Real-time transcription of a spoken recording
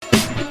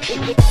I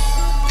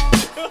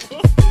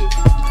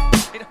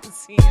don't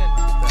see it.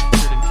 That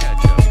didn't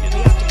catch up. We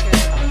have to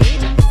carry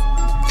on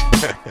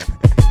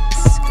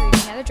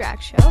screaming at a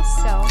drag show,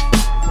 so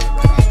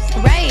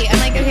right. I'm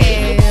like,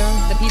 okay,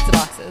 the pizza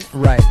boxes.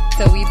 Right.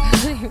 So we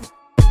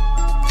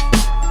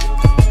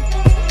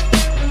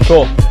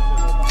Cool.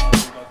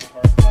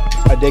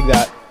 I dig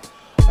that.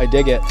 I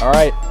dig it. All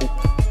right.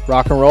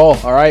 Rock and roll.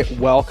 All right.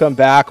 Welcome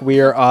back. We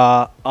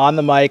are on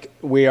the mic.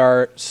 We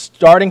are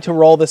starting to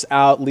roll this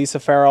out. Lisa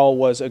Farrell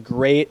was a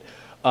great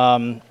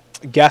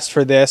guest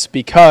for this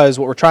because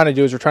what we're trying to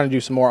do is we're trying to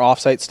do some more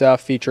offsite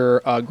stuff,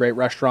 feature great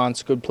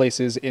restaurants, good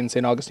places in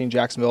St. Augustine,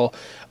 Jacksonville,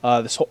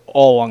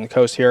 all along the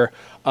coast here.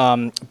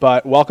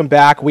 But welcome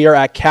back. We are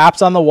at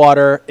Caps on the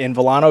Water in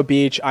Volano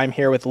Beach. I'm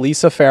here with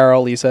Lisa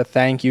Farrell. Lisa,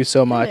 thank you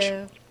so much.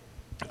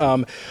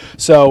 Hello.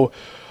 So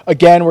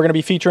again, we're going to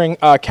be featuring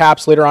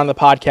Caps later on in the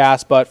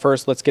podcast, but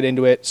first let's get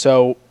into it.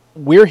 So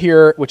we're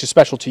here, which is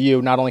special to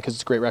you, not only because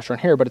it's a great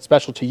restaurant here, but it's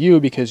special to you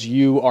because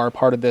you are a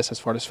part of this as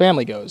far as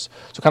family goes.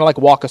 So kind of like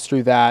walk us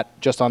through that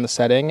just on the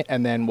setting,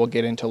 and then we'll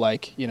get into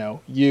like, you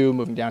know, you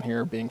moving down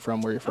here, being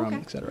from where you're from,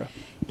 et cetera.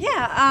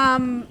 Yeah,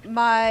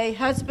 my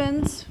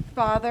husband's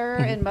father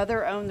and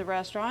mother owned the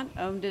restaurant,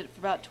 owned it for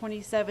about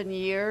 27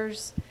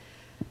 years.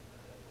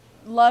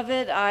 Love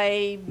it.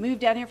 I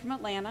moved down here from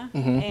Atlanta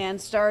and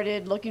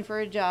started looking for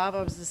a job.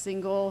 I was a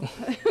single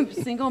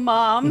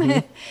mom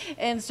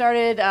and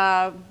started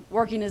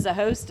working as a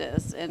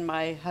hostess. And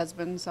my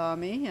husband saw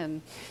me,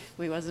 and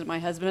he wasn't my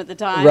husband at the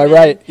time.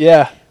 Right,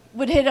 yeah.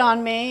 Would hit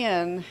on me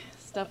and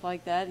stuff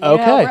like that. You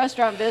Okay. know,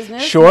 restaurant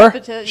business. Sure,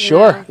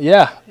 know,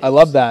 yeah. I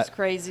love that. It's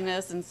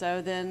craziness. And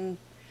so then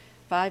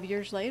 5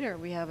 years later,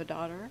 we have a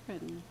daughter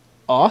and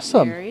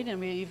Awesome. married, and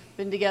we've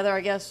been together,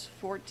 I guess,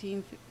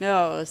 17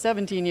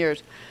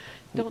 years.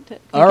 Don't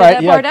All right,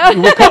 that yeah. part out?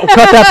 We'll cut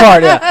that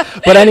part, yeah.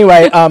 But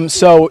anyway,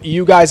 so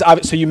you guys,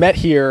 so you met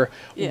here.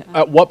 Yeah.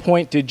 At what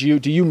point do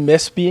you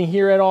miss being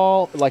here at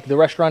all? Like the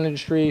restaurant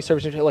industry,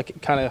 service industry,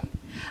 like kind of.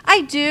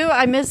 I do.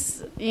 I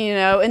miss,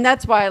 and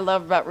that's why I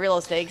love about real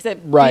estate, because it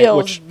Right,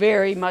 feels which-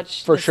 very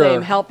much for the sure.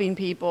 same, helping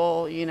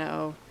people,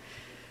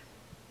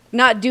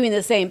 not doing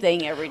the same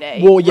thing every day.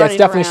 Well, yeah, it's running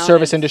definitely around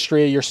service and-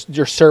 industry.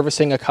 You're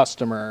servicing a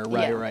customer,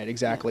 right? Yeah. Right,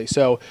 exactly.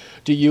 So,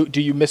 do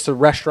you miss the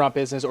restaurant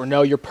business, or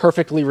no? You're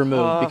perfectly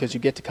removed because you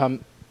get to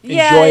come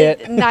enjoy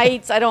it.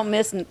 Nights. I don't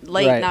miss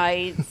late Right.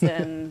 nights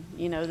and,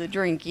 the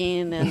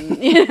drinking and,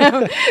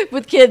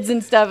 with kids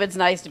and stuff. It's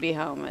nice to be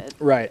home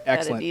Right, at a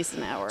excellent.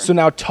 decent hour. So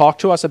now, talk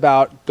to us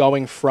about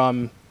going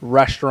from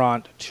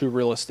restaurant to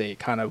real estate.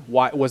 Kind of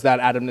why was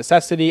that out of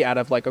necessity? Out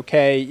of like,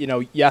 okay,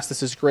 yes,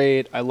 this is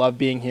great. I love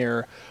being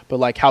here, but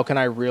like, how can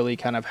I really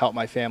kind of help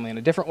my family in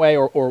a different way,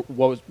 or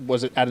what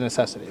was it out of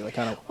necessity? Like,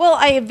 kind of. Well,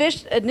 I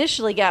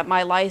initially got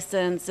my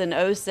license in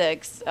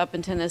 '06 up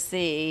in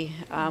Tennessee,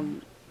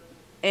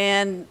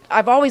 and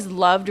I've always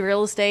loved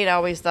real estate. I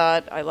always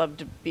thought I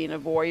loved being a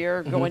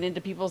voyeur, going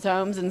into people's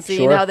homes and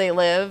seeing Sure. how they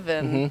live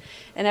and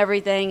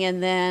everything.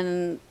 And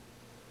then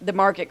the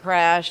market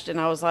crashed,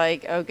 and I was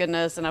like, oh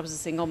goodness, and I was a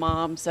single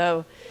mom.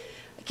 So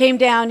I came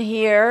down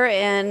here,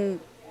 and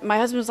my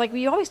husband was like, well,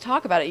 you always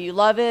talk about it. You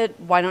love it.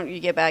 Why don't you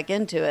get back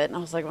into it? And I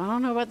was like, well, I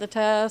don't know about the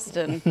test.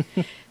 And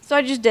so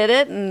I just did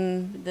it,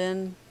 and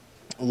then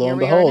Lo here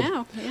and we behold. are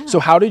now. Yeah. So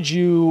how did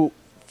you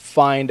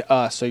find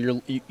us? So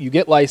you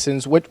get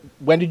licensed.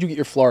 When did you get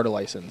your Florida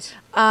license?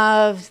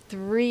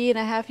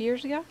 3.5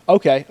 years ago.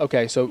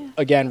 Okay. So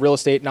again, real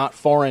estate not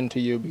foreign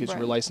to you because you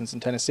were Right. licensed in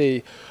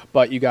Tennessee,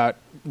 but you got,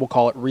 we'll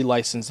call it,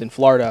 relicensed in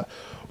Florida.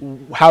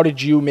 How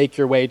did you make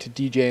your way to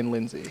DJ and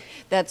Lindsay?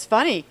 That's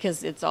funny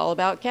because it's all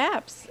about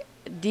Caps.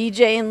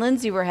 DJ and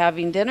Lindsay were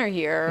having dinner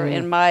here,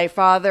 and my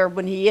father,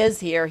 when he is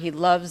here, he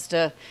loves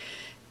to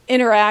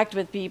interact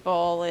with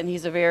people, and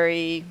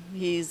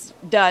he's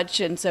Dutch,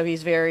 and so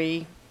he's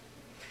very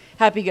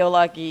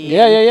happy-go-lucky.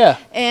 Yeah.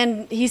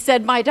 And he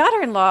said, my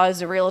daughter-in-law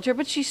is a realtor,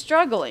 but she's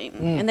struggling.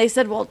 And they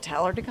said, well,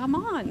 tell her to come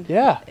on.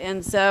 Yeah.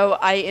 And so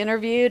I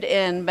interviewed,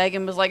 and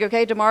Megan was like,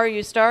 okay, tomorrow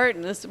you start,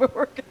 and this is what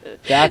we're going to do.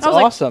 That's I was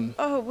like, awesome.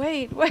 oh,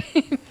 wait.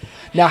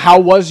 Now, how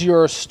was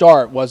your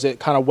start? Was it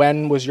kind of,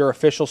 when was your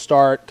official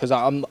start? Because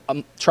I'm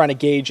trying to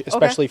gauge,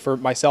 especially for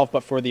myself,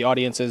 but for the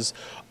audiences,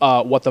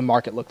 what the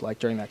market looked like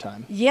during that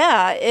time.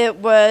 Yeah, it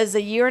was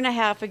a year and a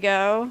half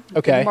ago.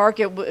 Okay. The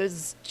market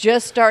was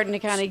just starting to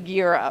kind of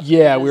gear up.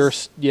 Yeah, It we were,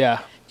 was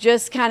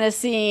just kind of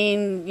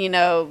seeing,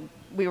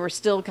 we were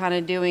still kind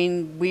of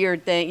doing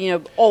weird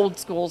things, old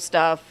school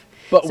stuff.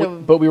 But So-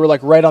 we were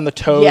like right on the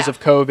toes Yeah. of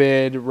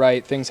COVID,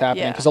 right? Things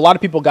happening. Yeah. Because a lot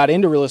of people got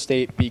into real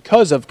estate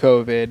because of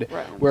COVID,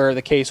 Right. where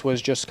the case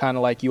was just kind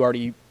of like you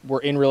already were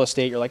in real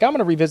estate. You're like, I'm going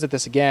to revisit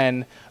this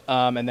again.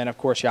 And then, of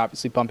course, you're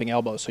obviously bumping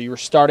elbows. So you were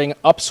starting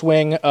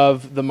upswing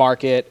of the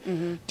market.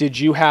 Mm-hmm. Did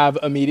you have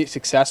immediate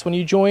success when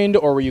you joined?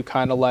 Or were you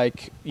kind of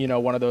like,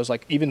 one of those,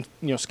 like even,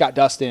 Scott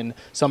Dustin,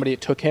 somebody, it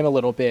took him a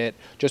little bit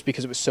just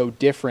because it was so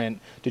different.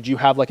 Did you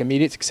have like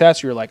immediate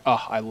success? Or you're like,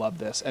 oh, I love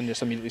this, and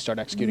just immediately start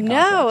executing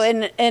No,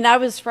 contracts? and I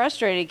was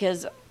frustrated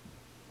because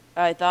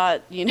I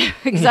thought,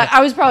 because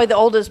I was probably the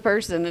oldest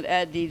person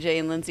at DJ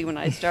and Lindsay when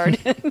I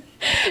started.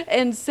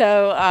 And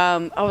so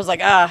I was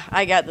like,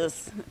 I got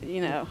this,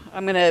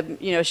 I'm going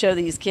to, show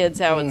these kids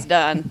how it's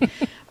done.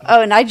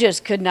 Oh, and I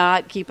just could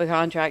not keep a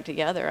contract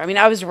together. I mean,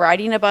 I was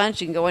writing a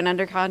bunch and going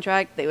under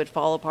contract. They would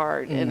fall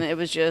apart. And it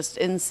was just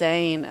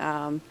insane.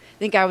 I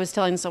think I was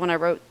telling someone I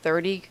wrote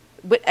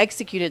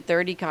executed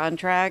 30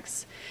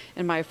 contracts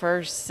in my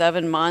first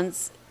 7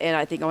 months. And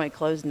I think I only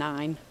closed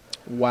 9.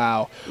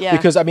 Wow. Yeah.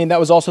 Because, I mean, that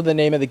was also the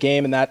name of the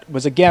game, and that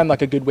was, again,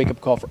 like a good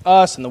wake-up call for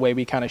us and the way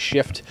we kind of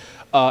shift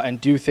and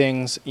do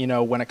things,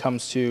 when it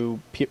comes to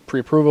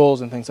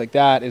pre-approvals and things like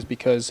that is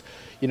because,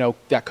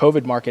 that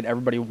COVID market,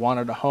 everybody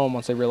wanted a home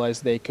once they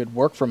realized they could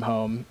work from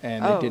home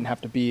and they didn't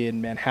have to be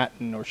in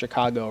Manhattan or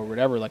Chicago or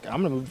whatever. Like,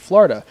 I'm going to move to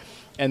Florida.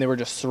 And they were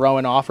just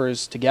throwing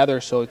offers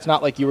together. So it's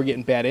not like you were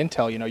getting bad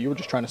intel, you were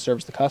just trying to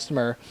service the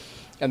customer.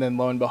 And then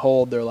lo and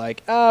behold, they're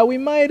like, we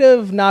might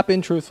have not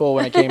been truthful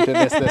when it came to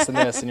this, this, and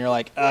this. And you're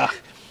like,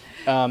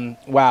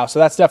 wow. So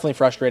that's definitely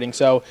frustrating.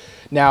 So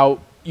now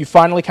you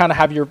finally kind of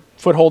have your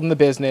foothold in the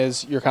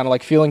business. You're kind of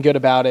like feeling good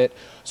about it.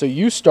 So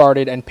you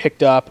started and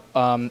picked up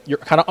your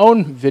kind of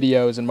own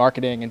videos and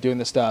marketing and doing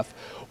this stuff.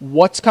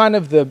 What's kind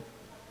of that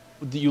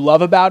you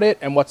love about it,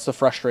 and what's the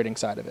frustrating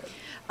side of it?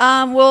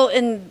 Well,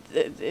 and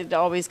it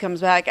always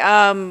comes back.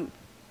 A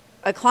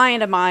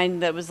client of mine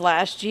that was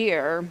last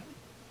year,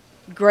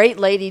 great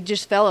lady,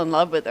 just fell in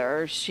love with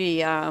her.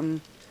 She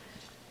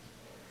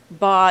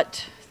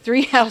bought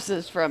 3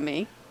 houses from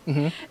me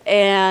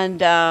and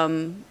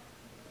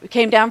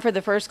came down for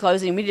the first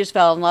closing. We just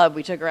fell in love.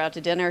 We took her out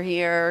to dinner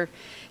here.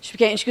 She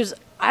goes,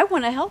 I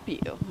want to help you.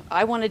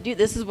 I want to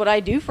this is what I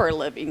do for a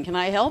living. Can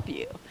I help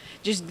you?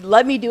 Just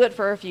let me do it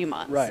for a few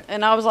months. Right.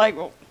 And I was like,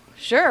 well,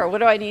 sure. What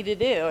do I need to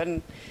do?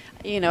 And,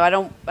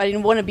 I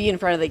didn't want to be in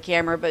front of the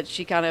camera, but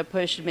she kind of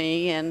pushed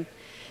me, and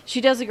she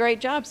does a great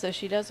job, so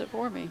she does it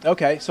for me.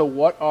 Okay, so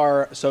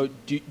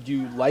do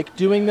you like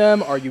doing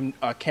them? Are you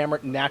a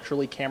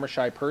naturally camera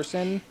shy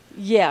person?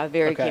 Yeah,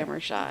 very camera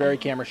shy. Very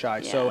camera shy.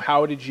 Yeah. So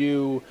how did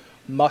you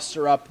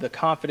muster up the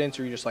confidence,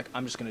 or you're just like,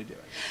 I'm just going to do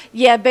it?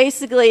 Yeah,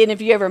 basically, and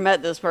if you ever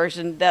met this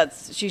person,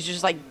 she's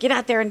just like, get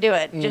out there and do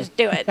it. Just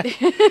do it.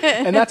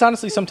 And that's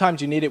honestly,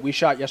 sometimes you need it. We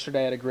shot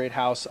yesterday at a great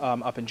house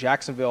up in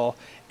Jacksonville,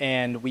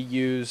 and we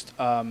used,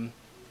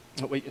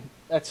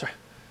 that's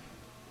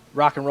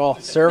rock and roll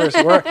servers.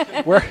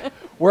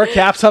 We're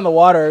caps on the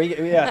water.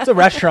 Yeah, it's a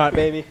restaurant,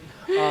 baby.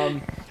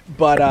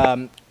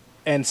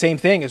 And same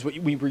thing is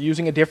we were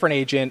using a different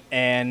agent,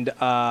 and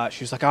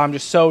she was like, I'm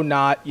just so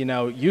not,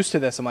 used to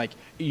this. I'm like,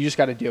 you just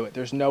got to do it.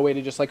 There's no way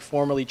to just like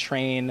formally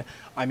train.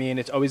 I mean,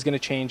 it's always going to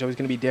change, always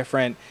going to be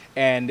different.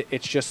 And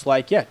it's just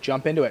like,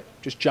 jump into it.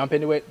 Just jump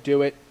into it,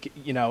 do it,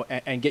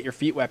 and get your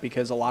feet wet,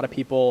 because a lot of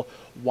people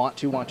want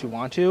to,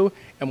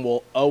 and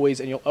you'll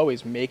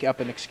always make up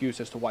an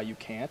excuse as to why you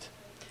can't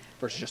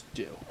versus just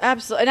do.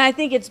 Absolutely. And I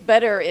think it's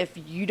better if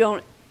you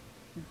don't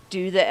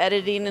do the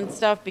editing and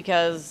stuff,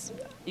 because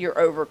you're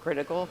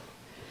overcritical,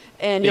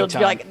 and you'll be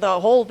like, the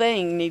whole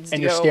thing needs to go.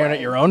 And you're staring at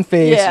your own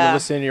face, you're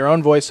listening to your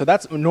own voice. So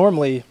that's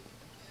normally,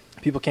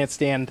 people can't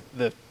stand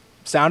the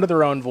sound of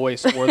their own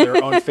voice or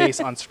their own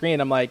face on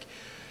screen. I'm like,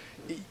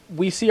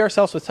 we see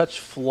ourselves with such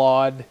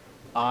flawed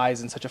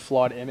eyes and such a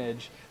flawed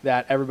image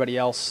that everybody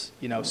else,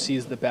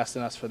 sees the best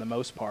in us for the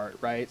most part,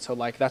 right? So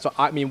like, that's what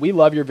I mean. We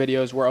love your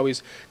videos. We're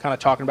always kind of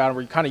talking about them.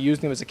 We're kind of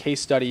using them as a case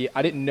study.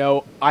 I have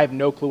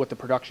no clue what the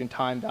production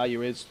time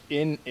value is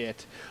in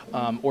it,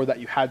 or that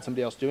you had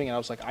somebody else doing it. I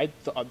was like, I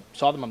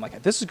saw them. I'm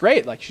like, this is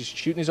great. Like, she's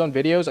shooting these own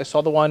videos. I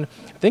saw the one,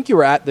 I think you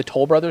were at the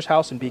Toll Brothers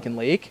house in Beacon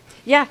Lake.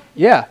 Yeah.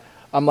 Yeah.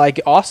 I'm like,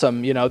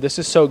 awesome. This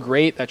is so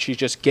great that she's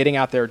just getting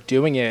out there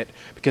doing it,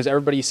 because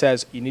everybody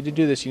says, you need to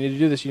do this, you need to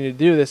do this, you need to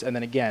do this. And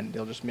then again,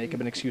 they'll just make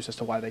up an excuse as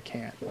to why they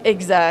can't.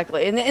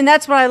 Exactly. And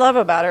that's what I love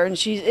about her. And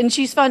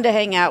she's fun to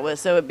hang out with.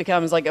 So it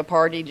becomes like a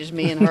party, just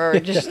me and her.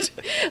 Just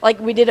like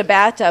we did a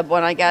bathtub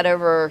when I got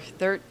over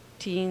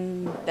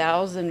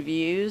 13,000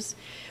 views.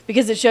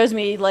 Because it shows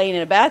me laying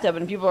in a bathtub,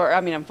 and people are,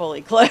 I'm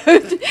fully clothed.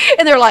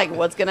 And they're like,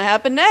 what's going to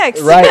happen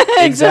next? Right,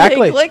 exactly.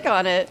 So they click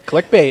on it.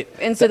 Clickbait.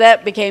 And so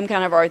that became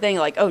kind of our thing.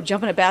 Like,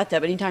 jump in a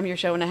bathtub. Anytime you're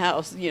showing a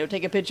house,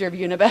 take a picture of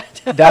you in a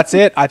bathtub. That's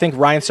it. I think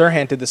Ryan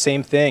Serhant did the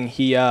same thing.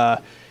 He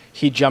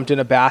jumped in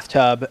a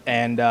bathtub,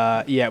 and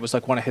it was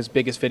like one of his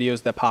biggest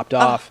videos that popped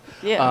off.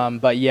 Yeah.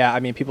 But yeah, I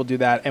mean, people do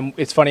that. And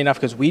it's funny enough,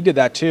 because we did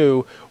that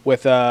too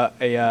with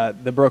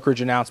the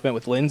brokerage announcement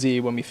with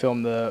Lindsay when we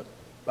filmed the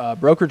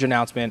brokerage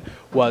announcement.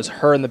 Was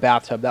her in the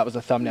bathtub. That was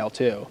a thumbnail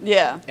too.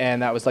 Yeah.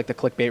 And that was like the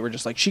clickbait. We're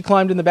just like, she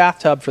climbed in the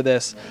bathtub for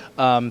this.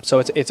 So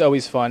it's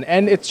always fun,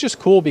 and it's just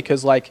cool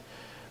because like,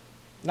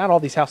 not all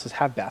these houses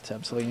have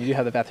bathtubs. So when you do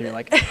have the bathtub, you're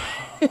like,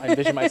 I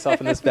envision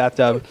myself in this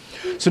bathtub.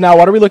 So now,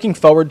 what are we looking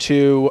forward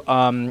to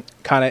kind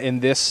of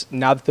in this,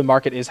 now that the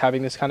market is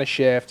having this kind of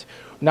shift?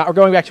 Not we're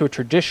going back to a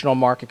traditional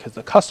market because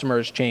the customer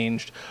has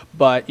changed,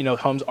 but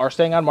homes are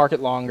staying on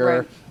market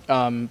longer.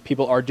 Right.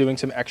 People are doing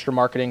some extra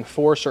marketing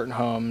for certain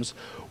homes.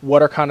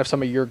 What are kind of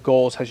some of your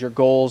goals? Has your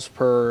goals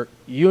per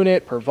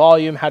unit, per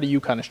volume? How do you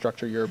kind of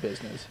structure your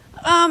business?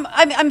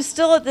 I'm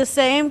still at the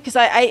same because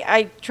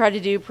I try to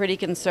do pretty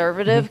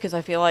conservative because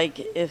I feel like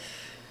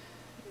if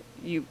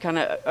you kind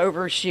of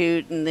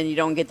overshoot and then you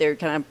don't get there,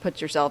 kind of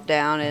put yourself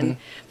down. And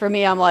for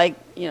me, I'm like,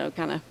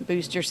 kind of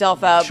boost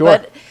yourself up. Sure.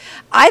 But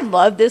I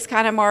love this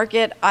kind of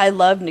market. I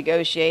love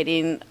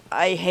negotiating.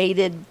 I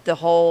hated the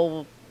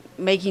whole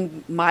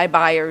making my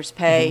buyers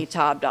pay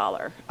top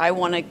dollar. I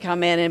want to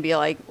come in and be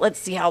like, let's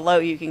see how low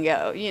you can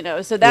go,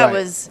 So that Right.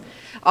 was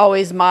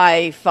always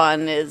my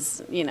fun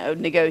is,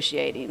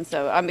 negotiating.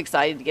 So I'm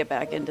excited to get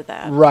back into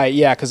that. Right,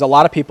 yeah, because a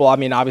lot of people, I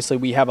mean, obviously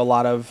we have a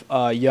lot of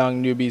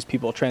young newbies,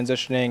 people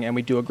transitioning, and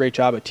we do a great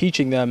job of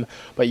teaching them.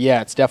 But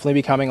yeah, it's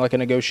definitely becoming like a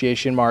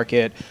negotiation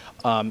market,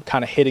 kind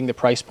of hitting the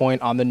price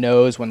point on the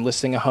nose when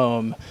listing a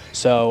home.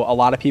 So a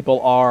lot of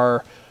people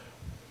are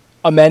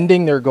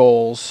amending their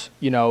goals,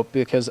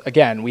 because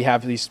again, we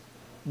have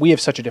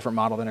such a different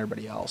model than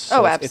everybody else.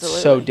 So it's so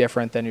absolutely.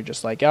 different than you're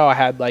just like, I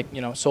had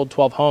sold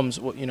 12 homes,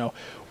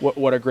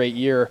 what a great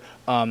year,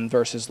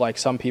 versus like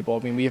some people. I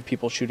mean, we have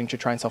people shooting to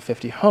try and sell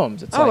 50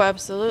 homes. It's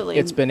Absolutely.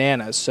 It's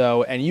bananas.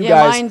 So, and you yeah,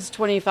 guys, mine's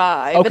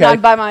 25, Okay. but I'm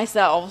by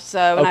myself,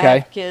 so and I Okay.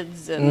 have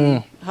kids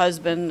and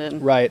husband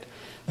and right.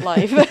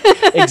 life.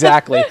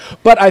 Exactly.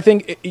 But I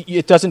think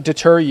it doesn't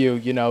deter you,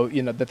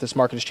 that this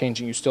market is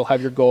changing. You still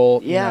have your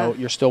goal, Yeah.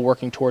 you're still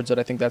working towards it.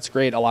 I think that's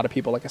great. A lot of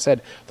people, like I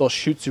said, they'll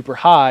shoot super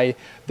high,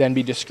 then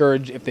be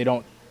discouraged if they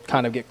don't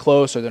kind of get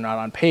close or they're not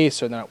on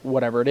pace or they're not,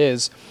 whatever it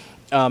is.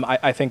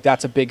 I think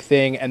that's a big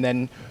thing. And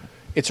then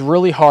it's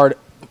really hard.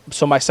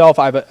 So myself,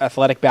 I have an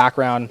athletic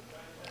background.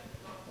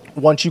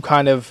 Once you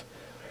kind of,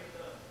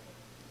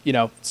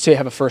 say you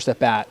have a first at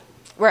bat,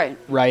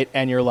 right.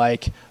 and you're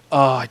like,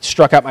 oh, I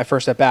struck out my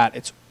first at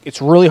bat.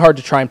 It's really hard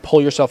to try and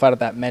pull yourself out of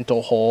that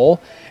mental hole.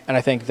 And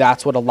I think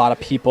that's what a lot of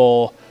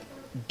people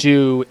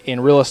do in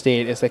real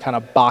estate is they kind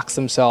of box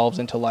themselves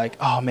into like,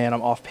 oh man,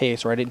 I'm off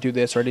pace, or I didn't do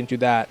this, or I didn't do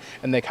that.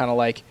 And they kind of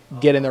like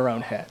get in their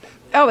own head.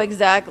 Oh,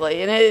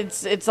 exactly. And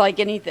it's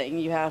like anything.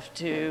 You have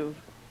to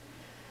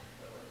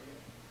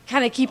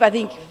kind of keep, I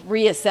think,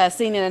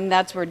 reassessing. And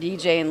that's where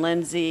DJ and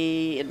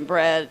Lindsay and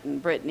Brett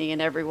and Brittany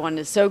and everyone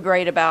is so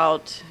great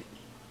about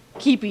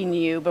keeping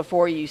you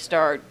before you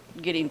start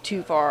getting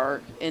too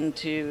far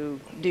into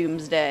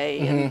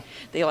doomsday. And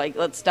they like,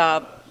 let's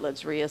stop,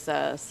 let's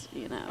reassess,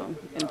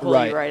 and pull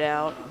Right. you right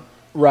out.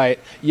 Right.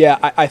 Yeah,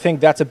 I think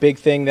that's a big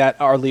thing that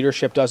our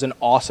leadership does an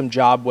awesome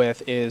job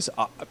with is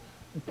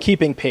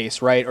keeping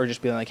pace, right? Or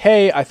just being like,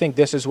 hey, I think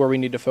this is where we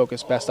need to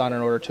focus best on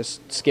in order to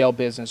scale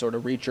business or to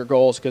reach your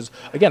goals. Because,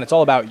 again, it's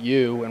all about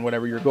you and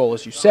whatever your goal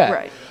is you set.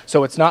 Right.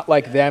 So it's not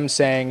like them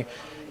saying,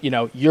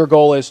 your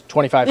goal is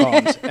 25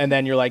 homes. And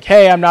then you're like,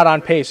 hey, I'm not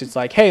on pace. It's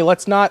like, hey,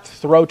 let's not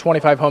throw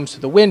 25 homes to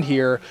the wind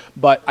here.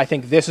 But I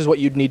think this is what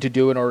you'd need to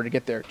do in order to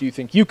get there. Do you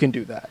think you can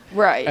do that?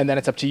 Right. And then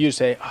it's up to you to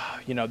say,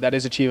 that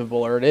is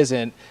achievable or it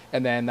isn't.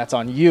 And then that's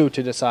on you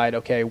to decide,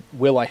 okay,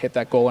 will I hit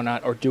that goal or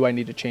not? Or do I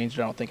need to change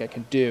it? I don't think I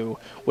can do,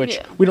 which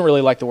Yeah. we don't really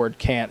like the word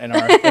can't in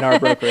our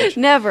brokerage.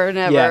 Never.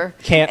 Yeah,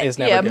 can't is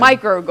never Yeah, good.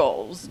 micro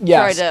goals.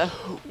 Yes. Try to,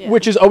 yeah.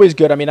 Which is always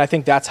good. I mean, I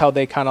think that's how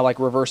they kind of like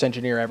reverse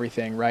engineer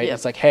everything, right? Yep.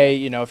 It's like,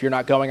 hey, if you're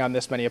not going on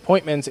this many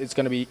appointments, it's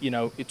going to be,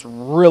 it's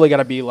really got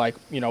to be like,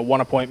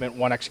 one appointment,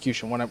 one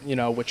execution,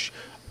 which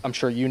I'm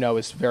sure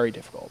is very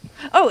difficult.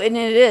 Oh, and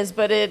it is,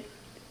 but it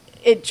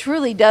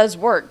truly does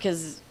work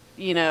because,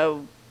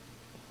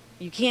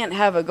 you can't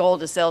have a goal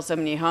to sell so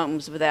many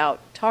homes without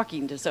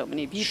talking to so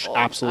many people.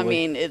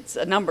 Absolutely. I mean, it's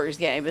a numbers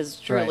game is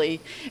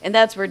truly, and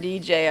that's where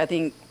DJ, I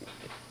think,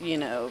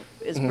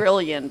 is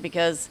brilliant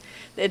because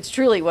it's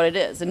truly what it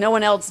is. And no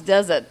one else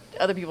does it.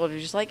 Other people are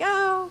just like,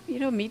 oh,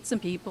 meet some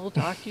people,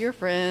 talk to your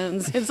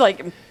friends. It's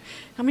like,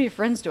 how many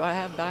friends do I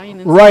have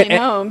buying and selling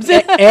homes?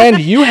 And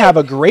you have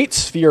a great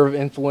sphere of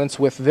influence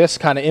with this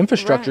kind of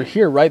infrastructure Right.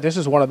 here, right? This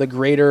is one of the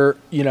greater,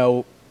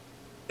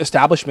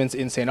 establishments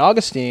in St.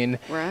 Augustine.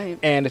 Right.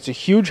 And it's a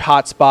huge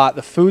hot spot.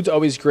 The food's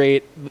always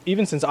great.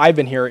 Even since I've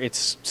been here,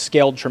 it's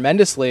scaled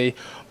tremendously.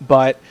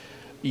 But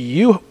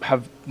you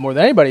have, more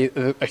than anybody,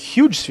 a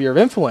huge sphere of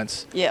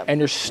influence. Yeah. And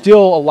you're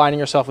still aligning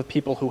yourself with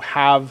people who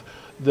have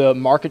the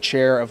market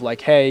share of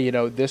like, hey,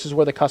 this is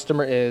where the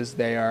customer is.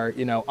 They are,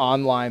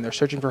 online. They're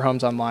searching for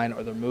homes online,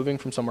 or they're moving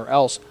from somewhere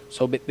else.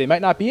 So they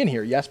might not be in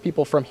here. Yes,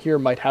 people from here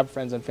might have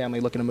friends and family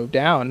looking to move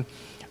down.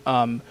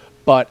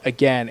 But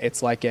again,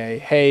 it's like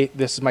hey,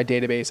 this is my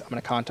database. I'm going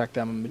to contact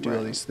them. I'm going to do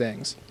all these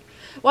things.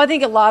 Well, I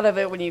think a lot of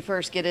it when you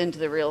first get into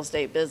the real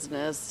estate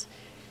business,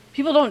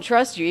 people don't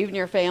trust you, even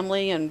your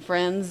family and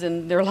friends,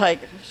 and they're like,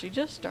 she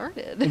just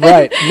started.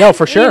 Right. No,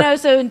 for sure.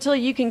 So until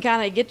you can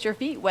kind of get your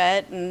feet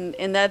wet,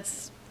 and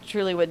that's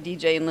truly what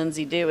DJ and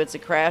Lindsay do. It's a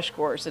crash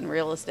course in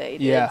real estate.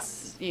 Yeah.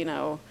 It's,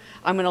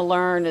 I'm going to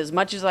learn as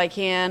much as I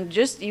can,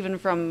 just even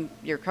from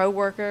your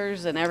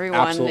coworkers and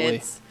everyone.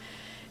 Absolutely.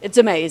 it's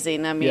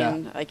amazing. I mean, Yeah.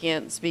 I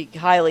can't speak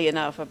highly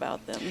enough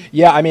about them.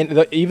 Yeah, I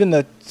mean, even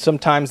the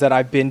sometimes that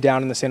I've been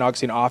down in the St.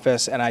 Augustine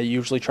office, and I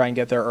usually try and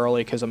get there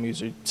early because I'm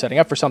usually setting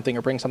up for something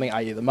or bring something,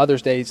 i.e. the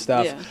Mother's Day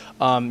stuff.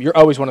 Yeah. You're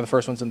always one of the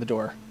first ones in the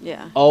door.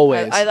 Yeah.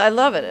 Always. I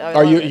love it.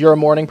 Are you? You're a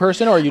morning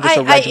person, or are you just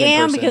a I regimen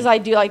am person? because I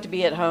do like to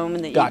be at home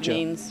in the Gotcha.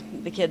 evenings.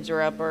 The kids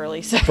are up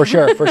early, so. For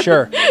sure, for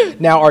sure.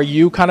 Now, are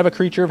you kind of a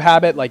creature of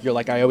habit? Like, you're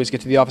like, I always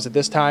get to the office at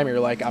this time. You're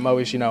like, I'm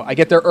always, I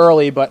get there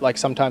early, but like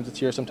sometimes it's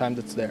here, sometimes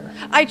it's there.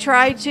 I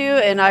try to,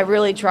 and I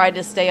really try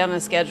to stay on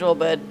a schedule,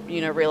 but,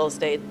 real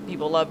estate,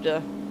 people love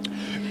to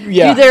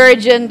Yeah. do their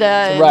agenda.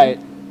 And Right.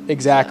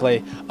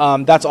 Exactly.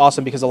 That's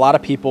awesome because a lot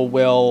of people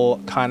will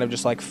kind of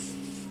just like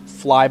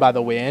fly by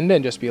the wind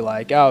and just be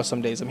like, oh,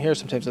 some days I'm here,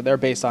 sometimes I'm there,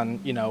 based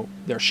on,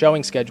 their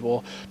showing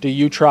schedule. Do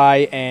you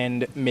try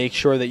and make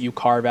sure that you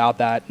carve out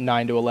that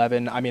 9 to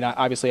 11? I mean,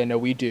 obviously I know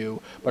we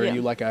do, but Yeah. are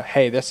you like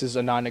hey, this is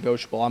a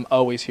non-negotiable. I'm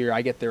always here.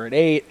 I get there at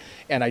 8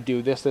 and I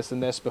do this, this,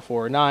 and this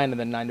before 9, and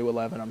then 9 to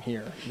 11 I'm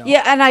here. No.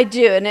 Yeah, and I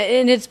do, and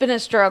it's been a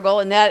struggle,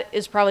 and that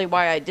is probably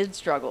why I did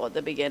struggle at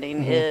the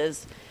beginning,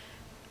 is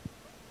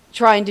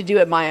trying to do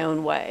it my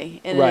own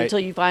way, and Right. until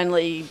you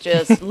finally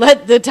just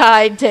let the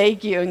tide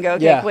take you and go,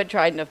 okay, Yeah. quit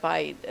trying to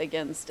fight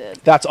against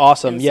it. That's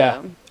awesome. And Yeah.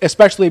 so-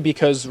 Especially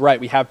because,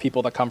 we have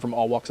people that come from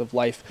all walks of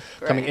life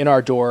coming Right. in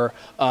our door.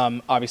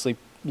 Obviously,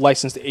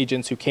 licensed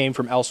agents who came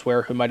from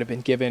elsewhere who might have been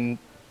given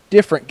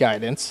different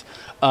guidance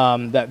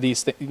that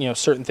these,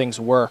 certain things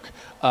work.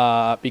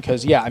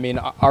 Because, I mean,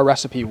 our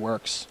recipe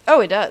works. Oh,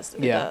 it does.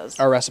 It does.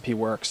 Our recipe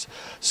works.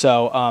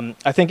 So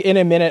I think in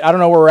a minute, I don't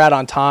know where we're at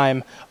on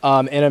time.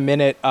 In a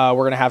minute, we're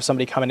going to have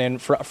somebody coming in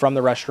from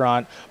the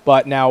restaurant.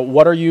 But now,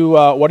 what are you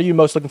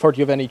most looking forward to?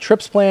 Do you have any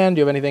trips planned?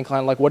 Do you have anything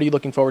kind of like, what are you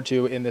looking forward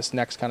to in this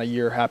next kind of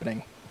year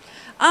happening?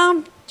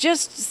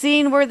 Just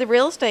seeing where the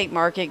real estate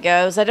market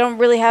goes. I don't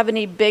really have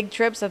any big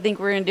trips. I think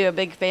we're going to do a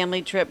big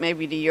family trip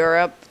maybe to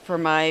Europe for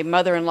my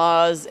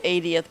mother-in-law's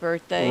 80th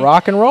birthday.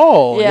 Rock and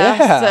roll.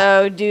 Yeah.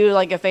 So do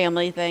like a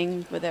family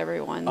thing with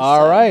everyone. All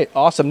so. right.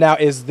 Awesome. Now,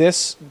 is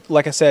this,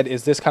 like I said,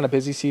 is this kind of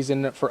busy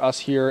season for us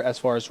here as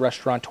far as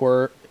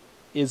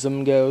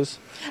restaurateurism goes?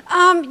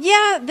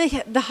 Yeah,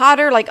 the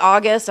hotter, like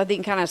August, I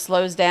think kind of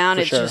slows down.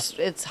 For It's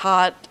sure. it's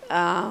hot.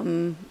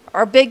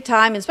 Our big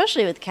time,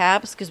 especially with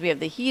caps, because we have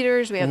the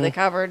heaters, we have Mm-hmm. the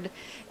covered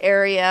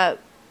area.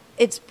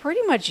 It's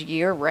pretty much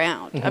year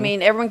round. Mm-hmm. I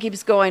mean, everyone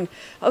keeps going,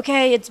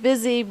 okay, it's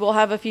busy, we'll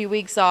have a few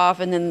weeks off,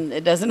 and then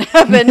it doesn't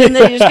happen, and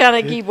they just kind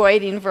of keep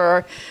waiting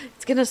for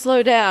it's going to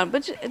slow down,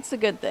 but it's a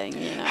good thing,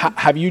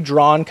 Have you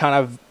drawn kind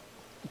of,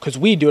 because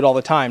we do it all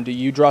the time, do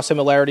you draw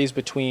similarities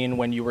between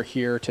when you were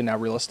here to now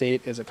real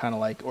estate? Is it kind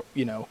of like,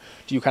 do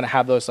you kind of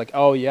have those like,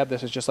 oh, yeah,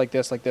 this is just like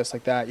this, like this,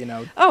 like that,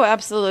 Oh,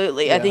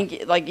 absolutely. Yeah. I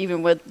think like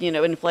even with,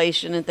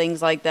 inflation and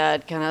things like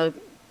that, kind of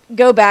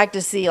go back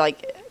to see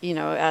like,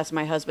 ask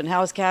my husband,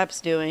 how's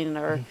CAPS doing?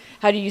 Or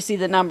how do you see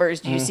the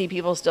numbers? Do you see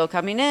people still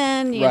coming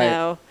in? You Right.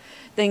 know,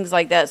 things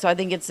like that. So I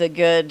think it's a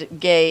good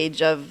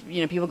gauge of,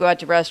 people go out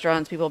to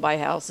restaurants, people buy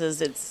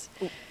houses.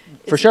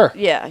 For sure.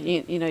 Yeah.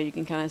 You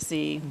can kind of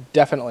see.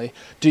 Definitely.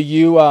 Do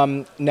you,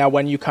 now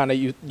when you kind of,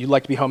 you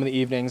like to be home in the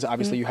evenings,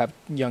 obviously you have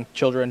young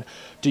children,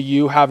 do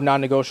you have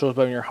non-negotiables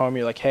when you're home?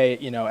 You're like, hey,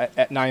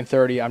 at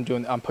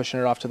 9:30, I'm pushing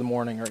it off to the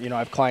morning, or, I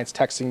have clients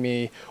texting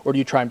me, or do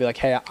you try and be like,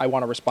 hey, I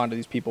want to respond to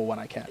these people when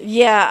I can?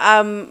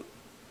 Yeah.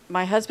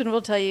 My husband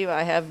will tell you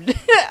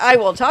I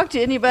will talk to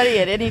anybody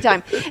at any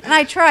time. And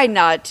I try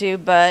not to,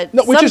 but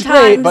No, which sometimes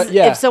is great, but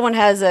yeah. if someone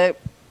has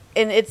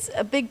and it's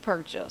a big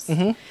purchase.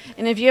 Mm-hmm.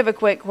 And if you have a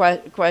quick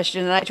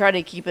question, and I try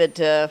to keep it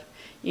to,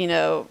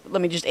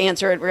 let me just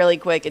answer it really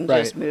quick and Right.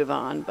 just move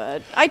on.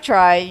 But I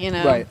try,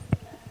 Right.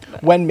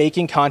 When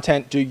making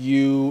content, do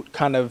you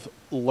kind of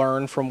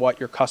learn from what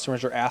your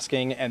customers are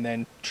asking and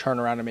then turn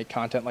around and make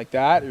content like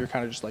that? Or you're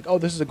kind of just like, oh,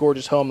 this is a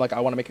gorgeous home. Like,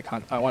 I want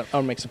to I want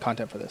to make some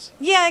content for this.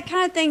 Yeah,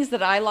 kind of things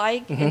that I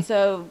like. Mm-hmm. And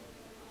so,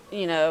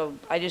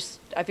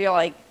 I feel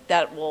like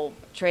that will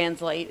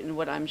translate in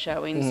what I'm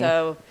showing. Mm-hmm.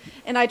 So,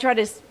 and I try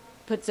to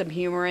put some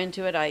humor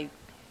into it. I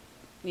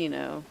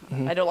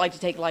don't like to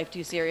take life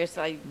too serious.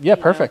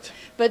 Perfect.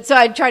 But so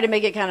I try to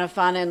make it kind of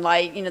fun and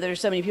light.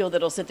 There's so many people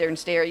that'll sit there and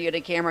stare at you at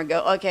a camera and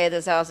go, okay,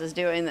 this house is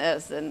doing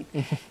this. And,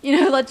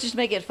 let's just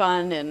make it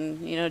fun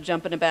and,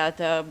 jump in a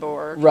bathtub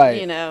or,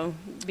 Right.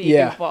 be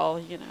Yeah. a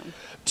goofball,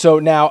 So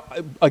now,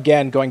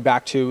 again, going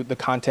back to the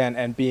content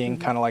and being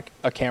kind of like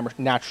a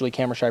naturally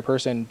camera shy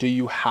person, do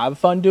you have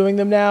fun doing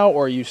them now,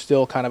 or are you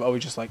still kind of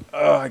always just like,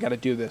 oh, I got to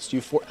do this?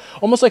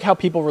 Almost like how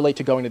people relate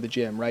to going to the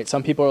gym, right?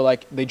 Some people are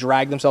like, they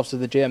drag themselves to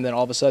the gym, then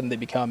all of a sudden they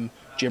become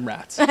gym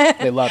rats.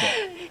 They love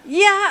it.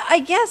 Yeah, I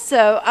guess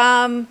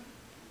so.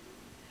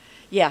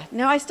 Yeah,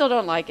 no, I still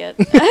don't like it.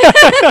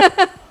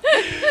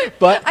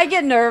 But I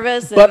get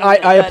nervous. But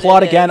I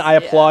applaud it again. is, I yeah.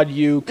 applaud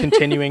you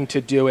continuing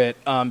to do it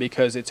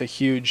because it's a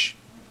huge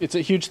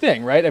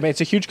thing, right? I mean,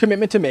 it's a huge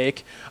commitment to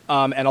make,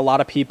 and a lot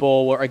of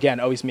people will, again,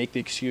 always make the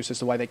excuse as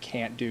to why they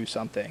can't do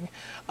something.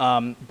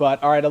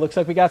 But all right, it looks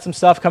like we got some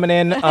stuff coming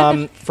in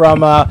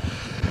from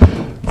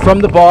from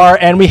the bar,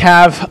 and we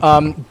have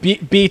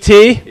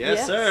BT. Yes,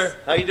 Yes. sir.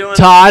 How you doing?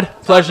 Todd,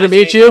 pleasure to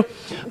meet you.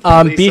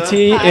 Lisa.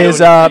 BT Hi. is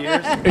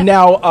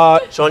now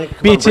Sean, come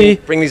BT.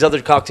 on, bring these other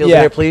cocktails in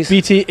here, please.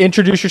 BT,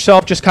 introduce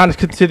yourself just kind of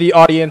to the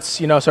audience,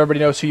 so everybody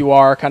knows who you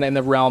are, kind of in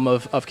the realm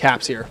of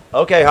caps here.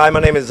 Okay, hi, my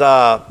name is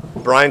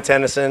Brian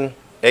Tennyson,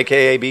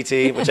 a.k.a.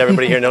 BT, which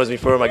everybody here knows me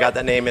for. I got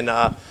that name in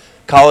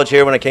college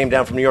here when I came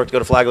down from New York to go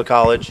to Flagler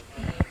College.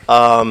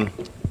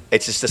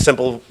 It's just a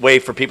simple way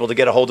for people to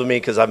get a hold of me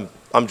because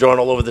I'm drawn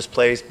all over this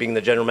place, being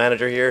the general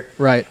manager here.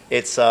 Right.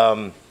 It's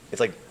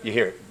like you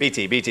hear it,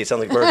 BT. It sounds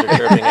like birds are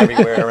chirping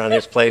everywhere around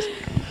this place.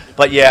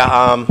 But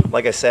yeah,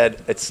 like I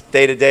said, it's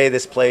day to day.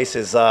 This place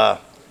is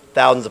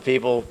thousands of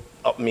people.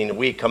 A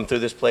week come through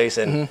this place,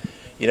 and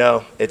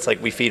it's like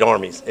we feed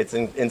armies. It's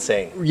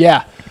insane.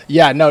 Yeah,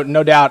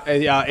 no doubt.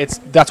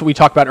 That's what we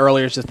talked about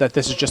earlier. Is just that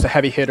this is just a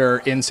heavy hitter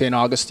in St.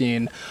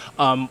 Augustine.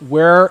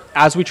 Where,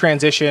 as we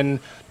transition,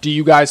 do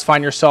you guys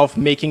find yourself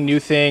making new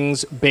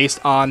things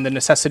based on the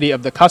necessity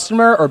of the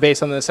customer, or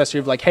based on the necessity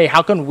of like, hey,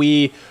 how can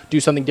we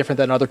do something different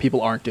that other people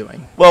aren't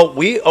doing? Well,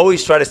 we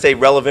always try to stay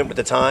relevant with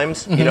the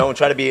times, and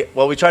try to be.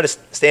 Well, we try to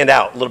stand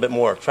out a little bit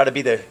more. Try to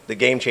be the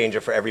game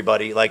changer for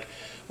everybody. Like,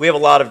 we have a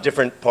lot of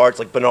different parts.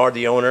 Like Bernard,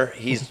 the owner,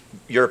 he's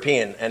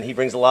European, and he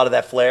brings a lot of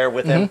that flair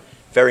with him.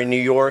 Very New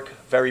York,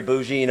 very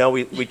bougie.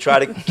 We try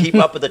to keep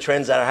up with the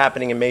trends that are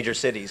happening in major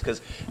cities.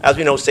 Because as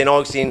we know, St.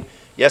 Augustine,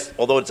 yes,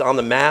 although it's on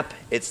the map,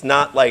 it's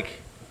not like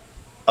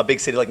a big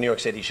city like New York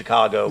City,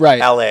 Chicago, Right.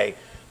 LA.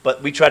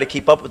 But we try to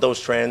keep up with those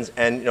trends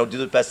and do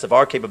the best of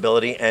our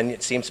capability, and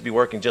it seems to be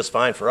working just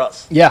fine for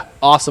us. Yeah,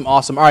 awesome.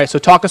 All right, so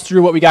talk us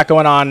through what we got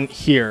going on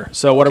here.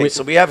 So what are we?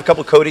 So we have a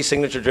couple of Cody's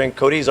signature drink.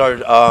 Cody's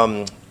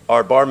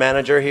our bar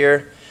manager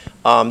here.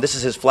 This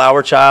is his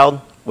Flower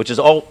Child, which is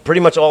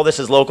pretty much all this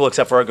is local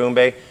except for our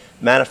Goombay.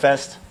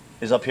 Manifest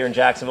is up here in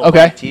Jacksonville.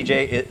 Okay.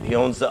 TJ, he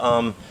owns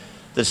the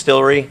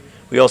distillery.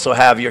 We also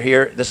have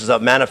this is a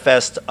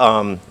Manifest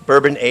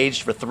bourbon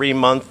aged for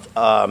 3-month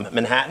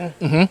Manhattan.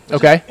 Which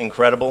Okay. is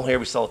incredible. Here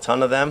we sell a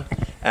ton of them.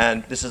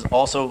 And this is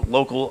also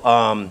local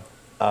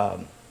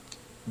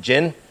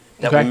gin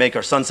that Okay. we make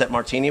our Sunset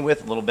Martini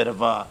with. A little bit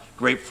of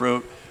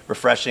grapefruit,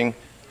 refreshing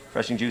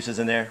juices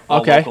in there.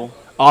 All Okay. local.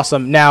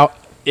 Awesome. Now,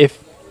 if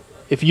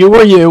you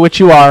were you, which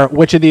you are,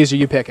 which of these are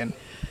you picking?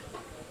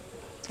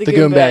 The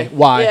Goombay.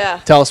 Why? Yeah.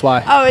 Tell us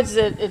why. Oh,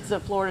 it's a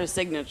Florida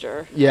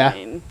signature. Yeah.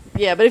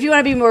 Yeah, but if you want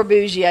to be more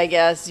bougie, I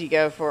guess you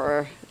go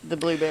for the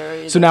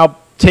blueberries. So now,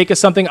 take us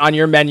something on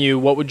your menu.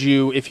 What would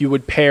you, if you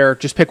would pair,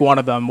 just pick one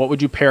of them, what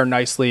would you pair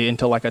nicely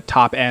into like a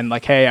top end?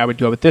 Like, hey, I would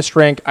go with this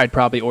drink. I'd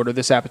probably order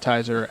this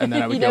appetizer, and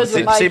then I would He go knows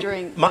with what this. my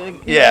drink.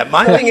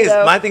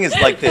 My thing is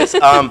like this.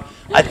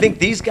 I think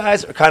these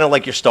guys are kind of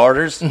like your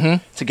starters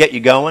to get you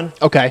going.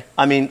 Okay.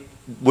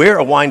 We're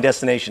a wine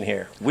destination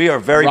here. We are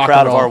very Rock proud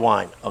and of roll. our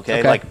wine. Okay,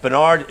 Okay. like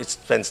Bernard, it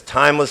spends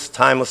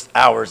timeless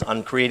hours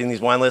on creating these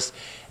wine lists,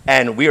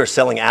 and we are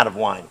selling out of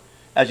wine.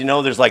 As you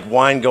know, there's like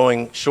wine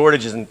going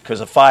shortages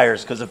because of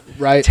fires, because of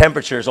Right.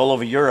 temperatures all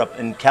over Europe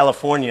and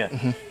California,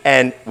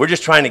 and we're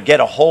just trying to get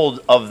a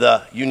hold of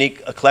the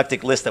unique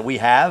eclectic list that we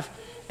have,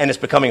 and it's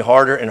becoming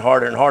harder and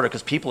harder and harder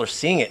because people are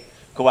seeing it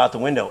go out the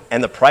window,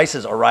 and the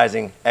prices are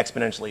rising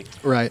exponentially.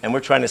 Right. And we're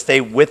trying to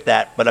stay with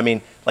that, but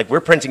we're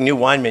printing new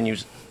wine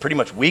menus pretty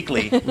much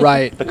weekly.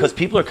 Right. Because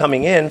people are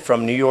coming in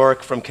from New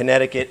York, from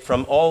Connecticut,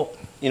 from all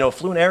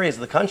affluent areas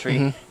of the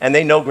country, and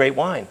they know great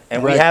wine,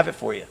 and we Right. have it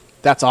for you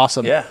That's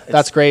awesome. Yeah,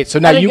 That's great. So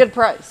now At a you good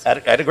price. at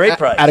a great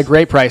price. At a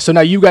great price. So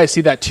now you guys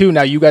see that too.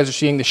 Now you guys are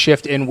seeing the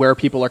shift in where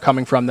people are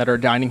coming from that are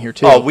dining here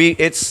too. Oh,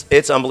 it's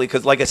unbelievable.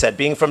 Because like I said,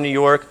 being from New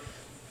York,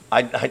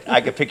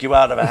 I could pick you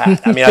out of a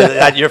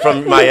hat. You're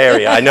from my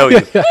area. I know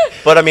you.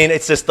 But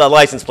it's just the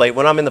license plate.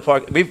 When I'm in the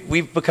park,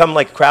 we've become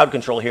like crowd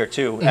control here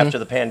too after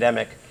the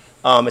pandemic.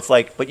 It's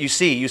like, but you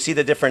see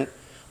the different,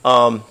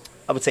 I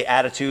would say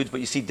attitudes, but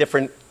you see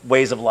different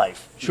ways of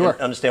life. Sure.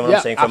 You understand what Yeah,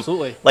 I'm saying?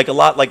 absolutely. Like a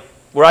lot, like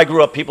where I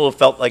grew up, people have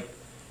felt like,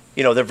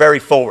 they're very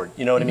forward.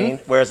 You know what I mean?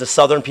 Whereas the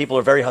Southern people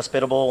are very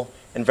hospitable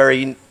and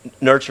very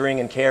nurturing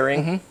and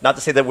caring. Not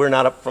to say that we're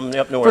not up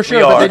north. For sure,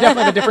 we but are. they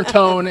definitely have a different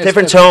tone. It's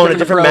Different a tone, a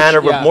different approach.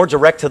 manner. Yeah. We're more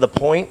direct to the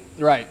point.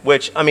 Right.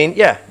 Which,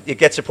 it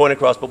gets your point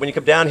across. But when you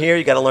come down here,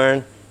 you got to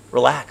learn,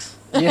 relax.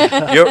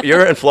 Yeah.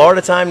 You're in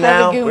Florida time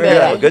now. Have a We're gonna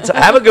have a good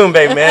time. Have a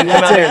Goombay, man.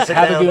 Come out here and sit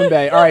Have down. a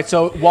Goombay. All right,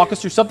 so walk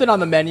us through something on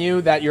the menu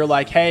that you're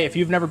like, hey, if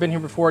you've never been here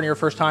before and you're a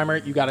first timer,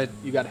 you gotta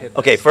hit this.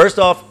 Okay, first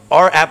off,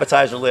 our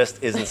appetizer list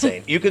is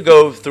insane. You could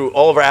go through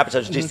all of our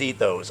appetizers just to eat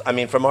those.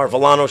 From our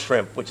Volano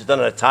shrimp, which is done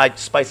in a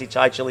spicy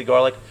Thai chili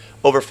garlic,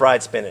 over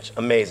fried spinach,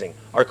 amazing.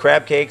 Our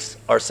crab cakes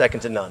are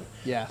second to none.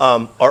 Yeah.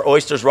 Our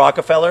oysters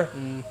Rockefeller,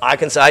 I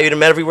eat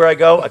them everywhere I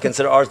go. I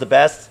consider ours the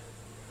best.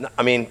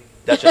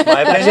 That's just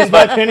my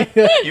opinion,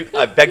 but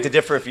I beg to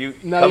differ. If you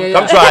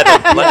come try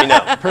them, let me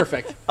know.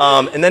 Perfect.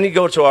 And then you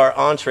go to our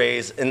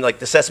entrees and like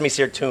the sesame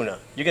seared tuna.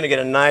 You're gonna get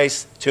a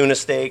nice tuna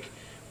steak,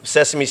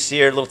 sesame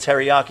seared, little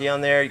teriyaki on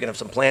there. You're gonna have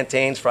some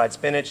plantains, fried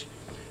spinach.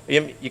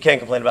 You can't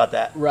complain about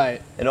that.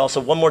 Right. And also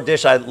one more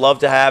dish I'd love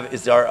to have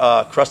is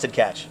our crusted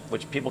catch,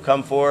 which people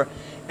come for.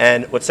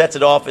 And what sets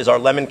it off is our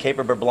lemon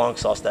caper beurre blanc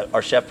sauce that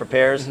our chef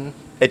prepares.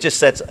 It just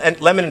sets, and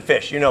lemon and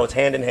fish, it's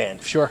hand in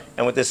hand. Sure.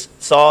 And with this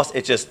sauce,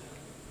 it just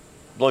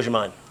blows your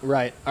mind.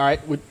 Right. All right.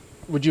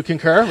 Would you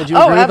concur? Would you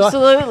Oh, agree with that?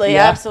 absolutely,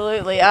 Yeah.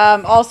 absolutely.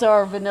 Also,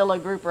 our vanilla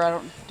grouper.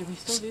 Do we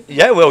still do that?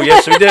 Yeah, well,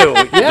 yes, we do.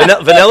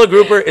 Vanilla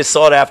grouper is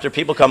sought after.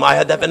 People come, I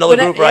had that vanilla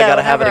grouper, I got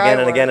to have it again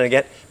and again and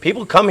again.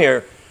 People come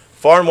here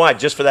far and wide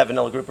just for that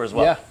vanilla grouper as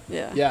well.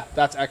 Yeah,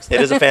 that's excellent.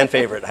 It is a fan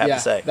favorite, I have to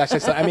say. That's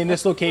excellent. I mean,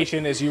 this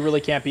location is, you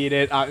really can't beat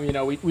it.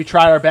 We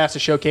tried our best to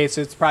showcase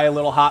it. It's probably a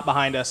little hot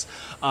behind us,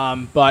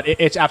 but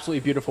it's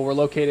absolutely beautiful. We're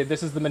located,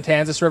 this is the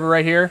Matanzas River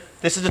right here.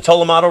 This is the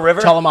Tolomato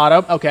River.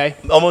 Tolomato, okay.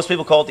 Almost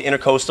people call it the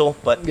Intercoastal,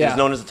 but Yeah. it's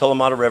known as the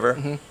Tolomato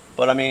River.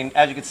 But I mean,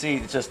 as you can see,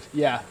 it's just,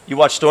 Yeah. you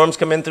watch storms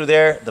come in through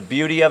there, the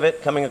beauty of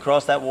it coming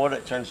across that water,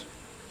 it turns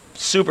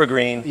super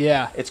green.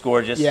 Yeah. It's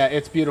gorgeous. Yeah,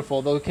 it's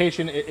beautiful. The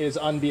location is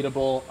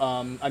unbeatable.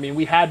 I mean,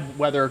 we had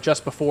weather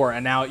just before,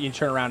 and now you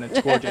turn around and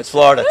it's gorgeous. It's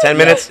Florida. 10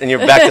 minutes and you're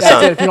back to That's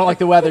sun. it. If you don't like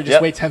the weather, just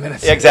Yep. wait 10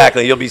 minutes.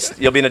 Exactly. You'll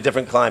be in a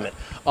different climate.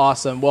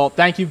 Awesome. Well,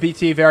 thank you,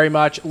 BT, very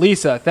much.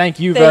 Lisa, thank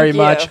you Thank very you.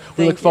 much. We Thank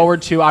look you.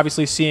 forward to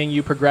obviously seeing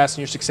you progress and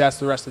your success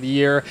the rest of the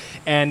year.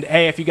 And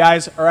hey, if you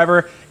guys are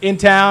ever in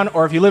town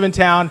or if you live in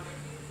town,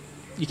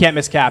 you can't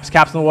miss Caps.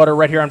 Caps in the Water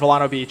right here on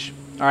Volano Beach.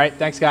 All right.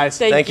 Thanks, guys.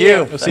 Thank Thank you. you.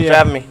 We'll Thanks see for ya.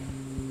 having me.